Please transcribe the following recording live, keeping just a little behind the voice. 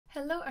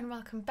Hello and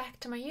welcome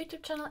back to my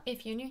YouTube channel.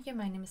 If you're new here,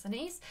 my name is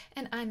Anais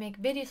and I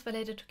make videos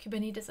related to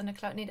Kubernetes and the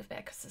cloud native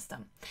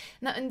ecosystem.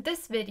 Now in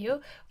this video,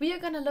 we are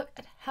going to look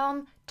at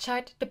Helm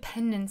Chart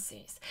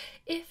dependencies.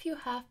 If you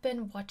have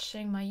been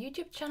watching my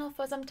YouTube channel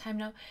for some time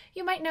now,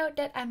 you might know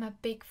that I'm a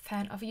big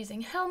fan of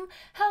using Helm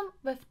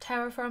with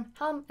Terraform,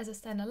 Helm as a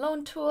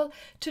standalone tool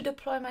to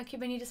deploy my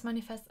Kubernetes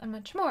manifest and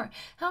much more.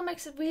 Helm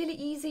makes it really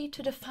easy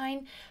to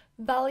define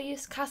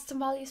values, custom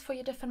values for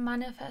your different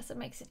manifests. It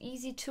makes it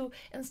easy to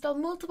install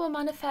multiple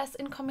manifests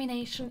in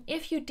combination.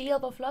 If you deal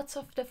with lots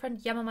of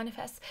different YAML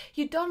manifests,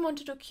 you don't want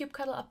to do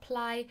kubectl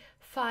apply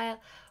file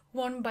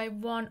one by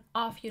one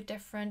of your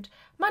different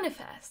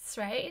manifests,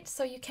 right?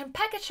 So you can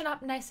package it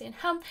up nicely in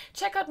Helm.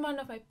 Check out one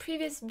of my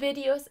previous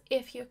videos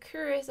if you're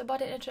curious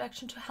about an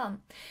introduction to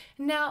Helm.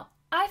 Now,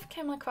 I've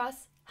come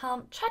across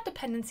Helm Chart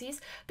dependencies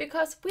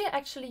because we are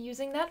actually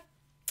using that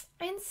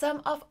in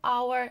some of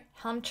our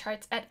Helm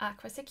charts at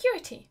Aqua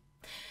Security.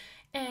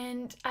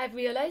 And I've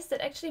realized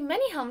that actually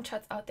many Helm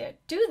charts out there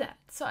do that.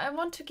 So I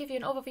want to give you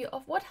an overview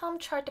of what Helm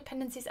chart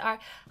dependencies are,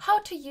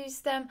 how to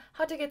use them,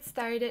 how to get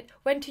started,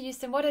 when to use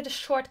them, what are the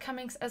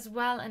shortcomings as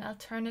well and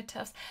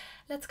alternatives.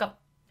 Let's go.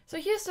 So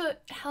here's the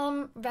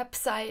Helm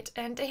website,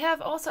 and they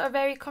have also a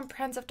very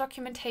comprehensive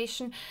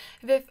documentation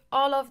with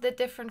all of the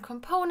different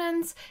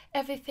components,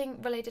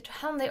 everything related to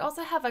Helm. They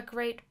also have a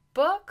great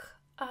book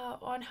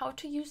on how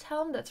to use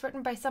Helm that's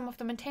written by some of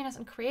the maintainers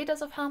and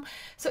creators of Helm.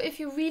 So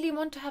if you really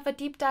want to have a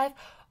deep dive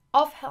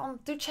of Helm,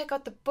 do check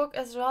out the book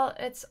as well.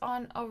 It's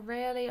on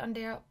O'Reilly on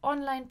their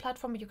online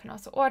platform. You can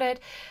also order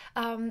it.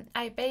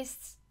 I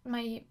based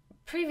my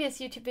previous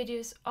YouTube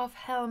videos of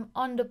Helm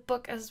on the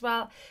book as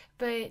well.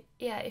 But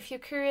yeah, if you're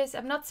curious,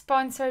 I'm not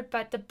sponsored,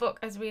 but the book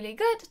is really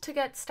good to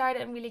get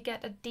started and really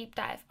get a deep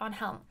dive on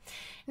Helm.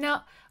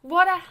 Now,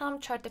 what are Helm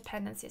chart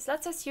dependencies?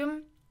 Let's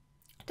assume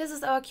this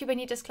is our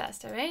Kubernetes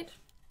cluster, right?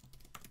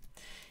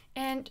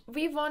 And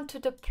we want to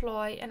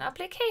deploy an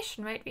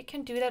application, right? We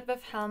can do that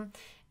with Helm.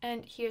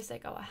 And here's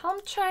like our Helm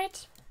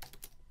chart.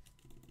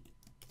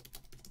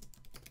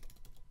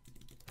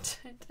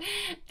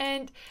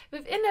 And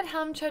within that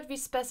Helm chart, we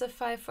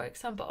specify, for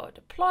example, our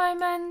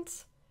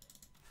deployment.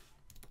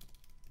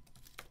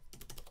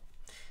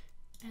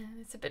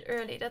 And it's a bit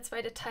early, that's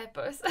why the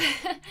typos.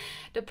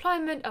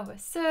 Deployment, our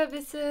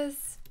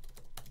services,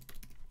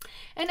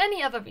 and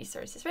any other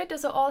resources, right?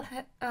 Those are all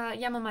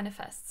YAML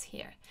manifests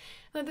here.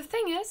 Now the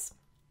thing is,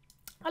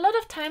 a lot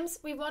of times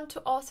we want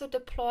to also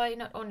deploy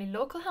not only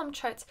local Helm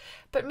charts,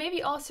 but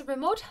maybe also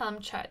remote Helm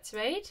charts,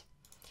 right?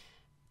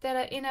 That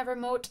are in a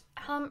remote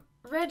Helm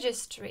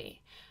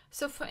registry.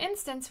 So for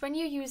instance, when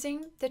you're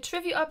using the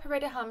Trivia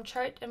Operator Helm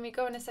chart, and we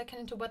go in a second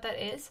into what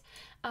that is,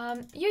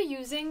 you're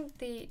using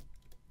the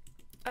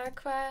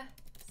Aqua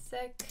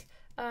Sec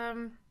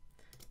Helm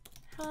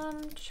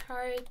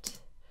chart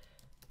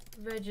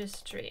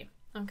registry,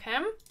 okay?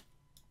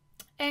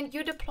 And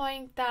you're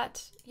deploying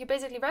that, you're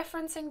basically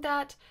referencing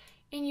that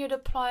in your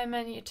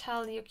deployment. You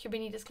tell your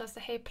Kubernetes cluster,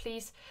 hey,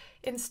 please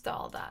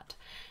install that.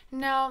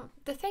 Now,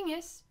 the thing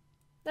is,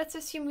 let's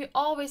assume we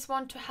always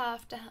want to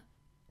have the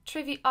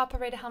Trivia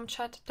Operator Helm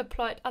chart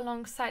deployed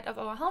alongside of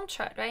our Helm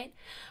chart, right?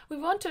 We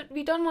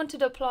don't want to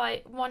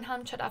deploy one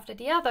Helm chart after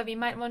the other. We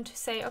might want to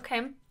say,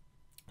 okay,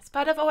 as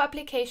part of our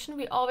application,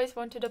 we always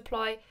want to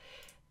deploy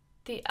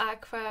the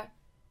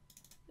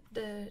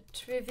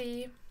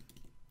Trivia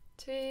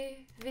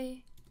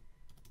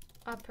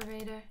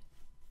Operator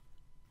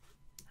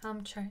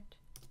Helm chart.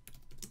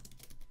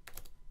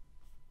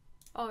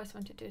 Always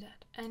want to do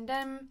that. And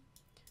then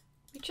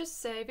we just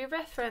say we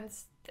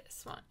reference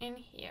this one in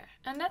here.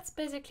 And that's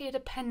basically a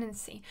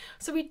dependency.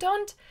 So we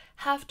don't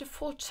have the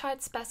full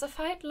chart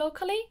specified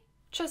locally,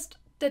 just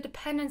the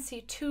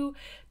dependency to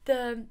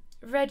the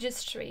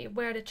registry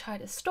where the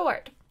chart is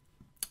stored.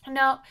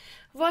 Now,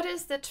 what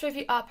is the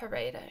Trivia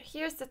Operator?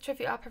 Here's the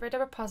Trivia Operator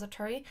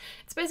repository.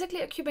 It's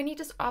basically a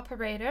Kubernetes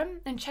operator,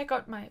 and check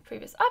out my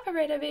previous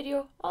operator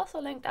video,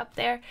 also linked up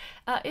there,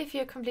 if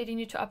you're completely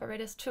new to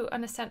operators to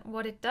understand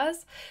what it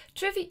does.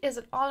 Trivia is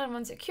an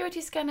all-in-one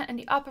security scanner, and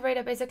the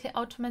operator basically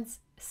automates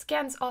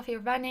scans of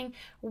your running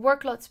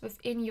workloads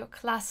within your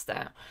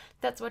cluster.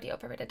 That's what the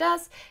operator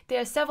does.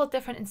 There are several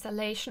different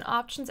installation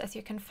options, as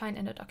you can find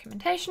in the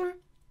documentation.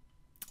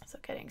 So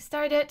getting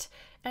started,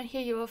 and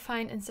here you will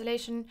find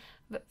installation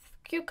with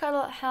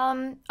kubectl,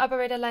 Helm,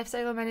 Operator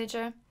Lifecycle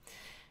Manager.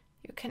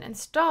 You can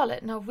install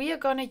it. Now we are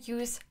going to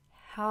use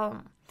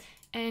Helm,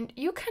 and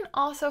you can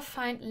also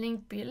find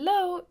linked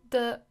below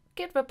the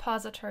Git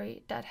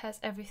repository that has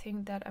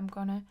everything that I'm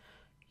going to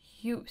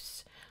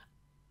use.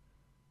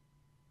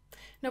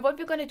 Now what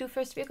we're going to do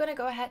first, we're going to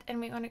go ahead and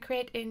we're going to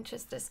create in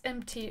just this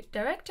empty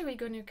directory. We're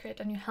going to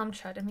create a new Helm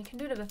chart, and we can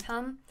do that with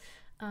Helm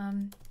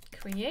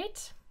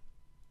create.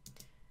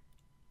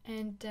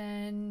 And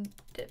then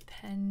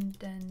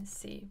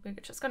dependency. We're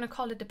just going to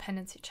call it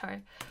dependency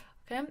chart.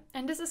 Okay.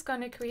 And this is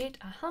going to create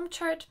a Helm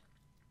chart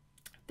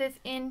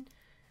within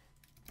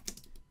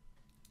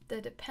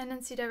the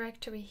dependency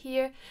directory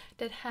here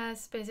that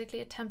has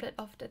basically a template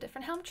of the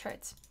different Helm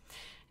charts.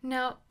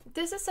 Now,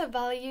 this is a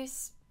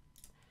values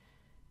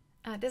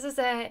This is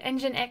a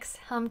Nginx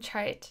Helm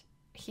chart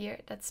here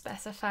that's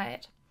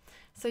specified.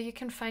 So you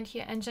can find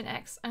here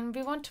Nginx, and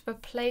we want to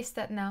replace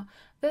that now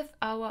with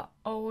our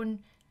own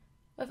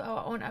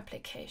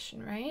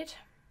application, right?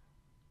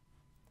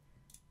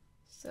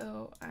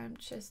 So I'm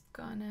just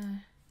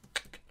gonna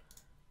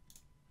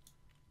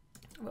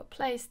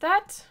replace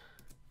that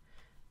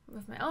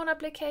with my own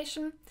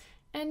application,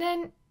 and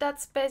then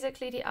that's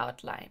basically the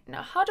outline.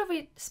 Now, how do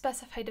we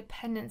specify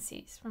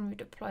dependencies when we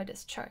deploy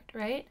this chart,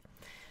 right?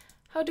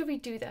 How do we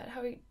do that?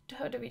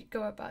 How do we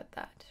go about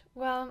that?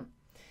 Well,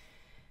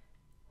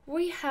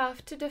 we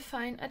have to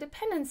define a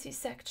dependency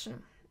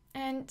section,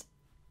 and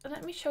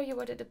let me show you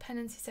what a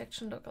dependency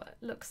section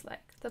looks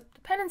like. The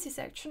dependency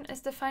section is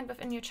defined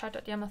within your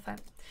chart.yaml file.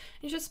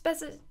 You just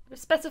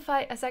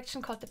specify a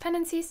section called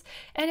dependencies,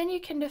 and then you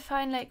can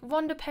define like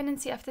one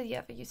dependency after the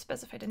other. You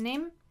specify the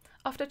name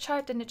of the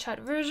chart, then the chart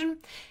version,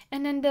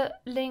 and then the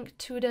link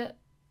to the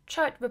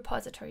chart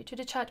repository, to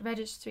the chart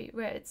registry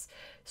where it's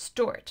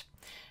stored.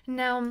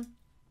 Now,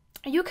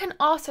 you can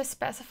also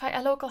specify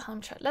a local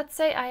Helm chart. Let's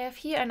say I have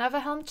here another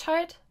Helm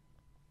chart.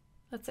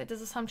 Let's say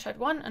this is Helm chart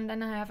 1, and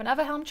then I have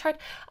another Helm chart.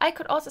 I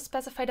could also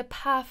specify the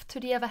path to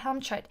the other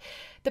Helm chart.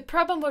 The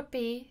problem would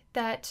be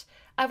that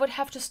I would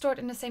have to store it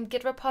in the same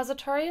Git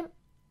repository,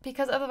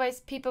 because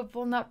otherwise people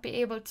will not be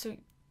able to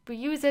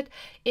reuse it.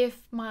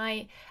 If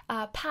my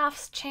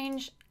paths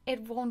change,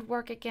 it won't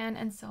work again,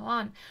 and so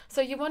on.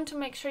 So you want to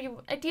make sure,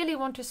 you ideally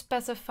want to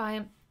specify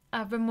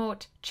a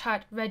remote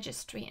chart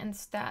registry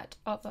instead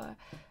of a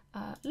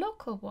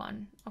local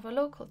one, of a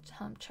local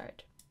Helm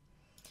chart.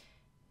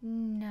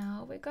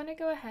 Now we're going to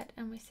go ahead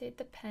and we say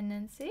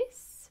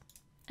dependencies,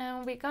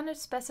 and we're going to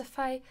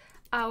specify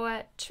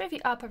our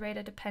trivia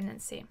operator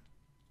dependency.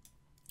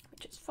 We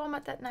just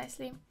format that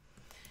nicely.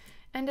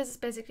 And this is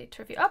basically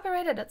trivia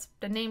operator. That's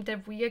the name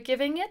that we are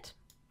giving it.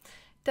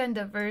 Then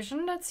the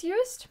version that's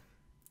used,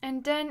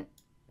 and then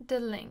the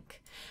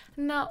link.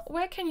 Now,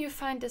 where can you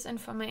find this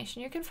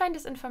information? You can find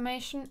this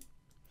information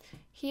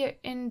here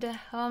in the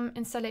Helm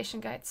installation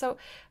guide. So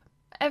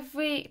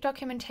every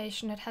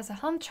documentation that has a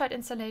Helm chart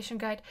installation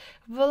guide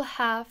will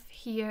have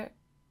here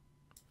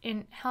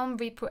in Helm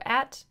repo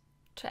add,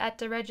 to add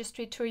the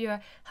registry to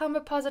your Helm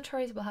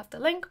repositories, will have the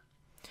link,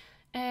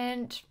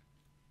 and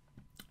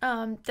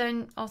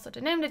then also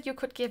the name that you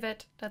could give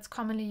it that's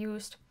commonly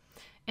used,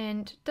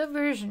 and the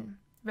version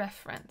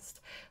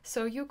referenced.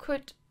 So you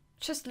could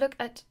just look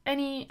at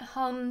any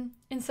Helm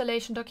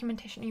installation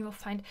documentation, you will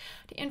find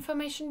the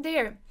information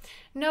there.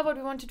 Now what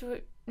we want to do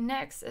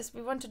next is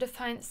we want to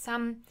define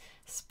some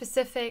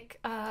specific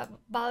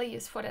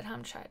values for that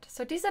Helm chart.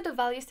 So these are the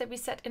values that we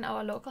set in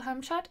our local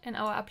Helm chart, in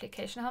our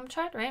application Helm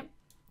chart, right?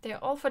 They are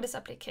all for this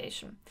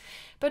application.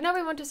 But now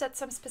we want to set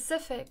some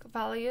specific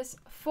values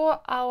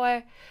for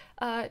our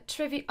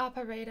trivia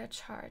operator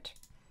chart.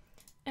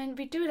 And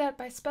we do that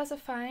by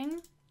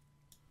specifying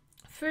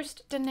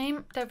first the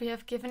name that we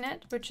have given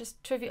it, which is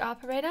trivia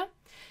operator,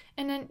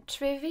 and then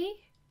trivia.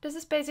 This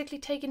is basically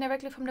taken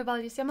directly from the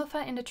values YAML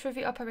file in the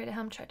trivia operator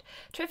Helm chart.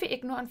 Trivia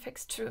ignore and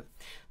fix true.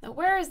 Now,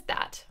 where is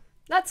that?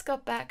 Let's go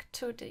back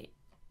to the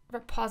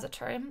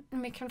repository,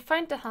 and we can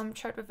find the Helm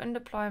chart within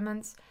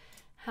deployments,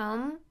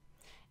 Helm,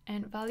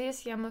 and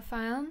values YAML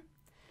file.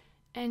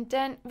 And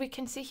then we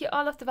can see here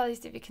all of the values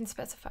that we can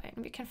specify.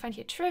 And we can find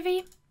here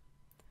trivia,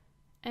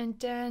 and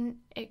then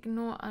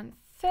ignore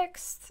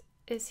unfixed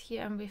is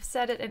here, and we've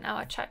set it in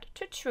our chart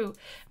to true,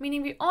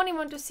 meaning we only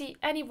want to see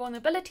any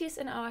vulnerabilities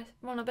in our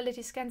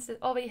vulnerability scans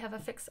that already have a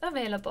fix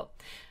available.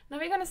 Now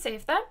we're going to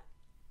save that,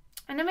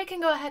 and then we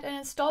can go ahead and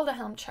install the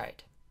Helm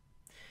chart.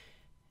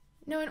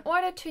 Now, in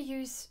order to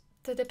use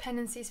the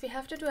dependencies, we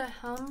have to do a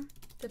Helm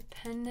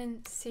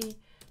dependency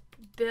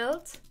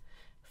build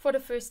for the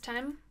first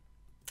time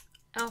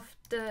of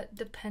the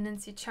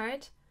dependency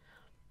chart.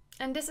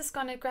 And this is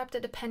going to grab the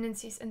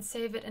dependencies and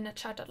save it in a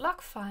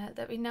chart.log file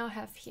that we now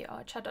have here,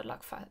 our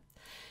chart.log file.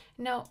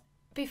 Now,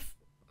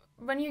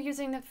 when you're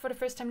using it for the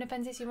first time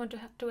dependencies, you want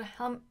to do a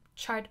Helm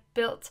chart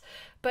build.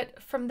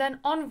 But from then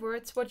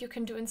onwards, what you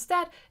can do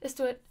instead is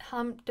do a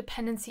Helm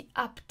dependency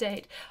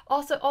update.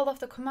 Also, all of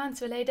the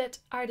commands related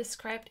are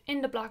described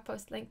in the blog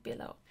post link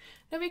below.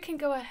 Now we can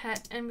go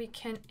ahead and we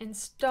can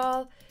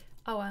install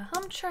our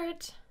Helm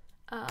chart,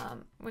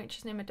 we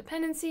just name it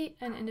dependency,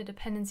 and in the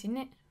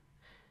dependency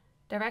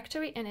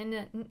directory and in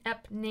the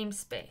app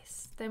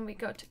namespace. Then we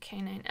go to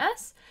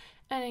K9S,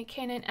 and in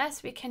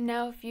K9S we can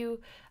now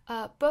view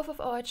both of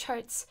our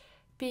charts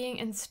being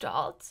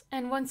installed.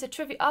 And once the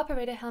trivia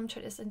operator Helm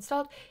chart is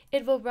installed,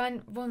 it will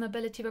run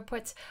vulnerability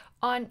reports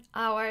on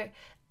our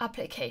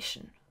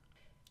application.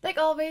 Like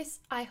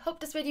always, I hope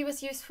this video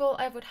was useful.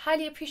 I would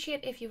highly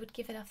appreciate if you would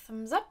give it a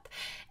thumbs up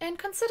and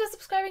consider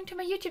subscribing to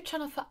my YouTube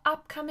channel for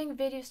upcoming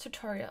videos,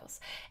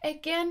 tutorials.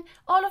 Again,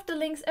 all of the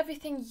links,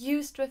 everything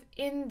used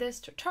within this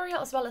tutorial,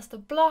 as well as the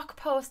blog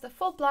post, the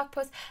full blog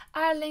post,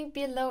 are linked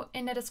below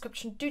in the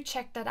description. Do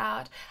check that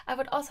out. I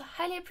would also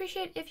highly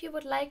appreciate if you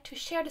would like to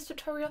share this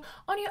tutorial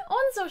on your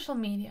own social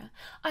media.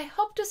 I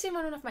hope to see you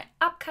in one of my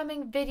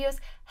upcoming videos.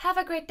 Have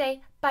a great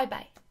day. Bye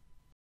bye.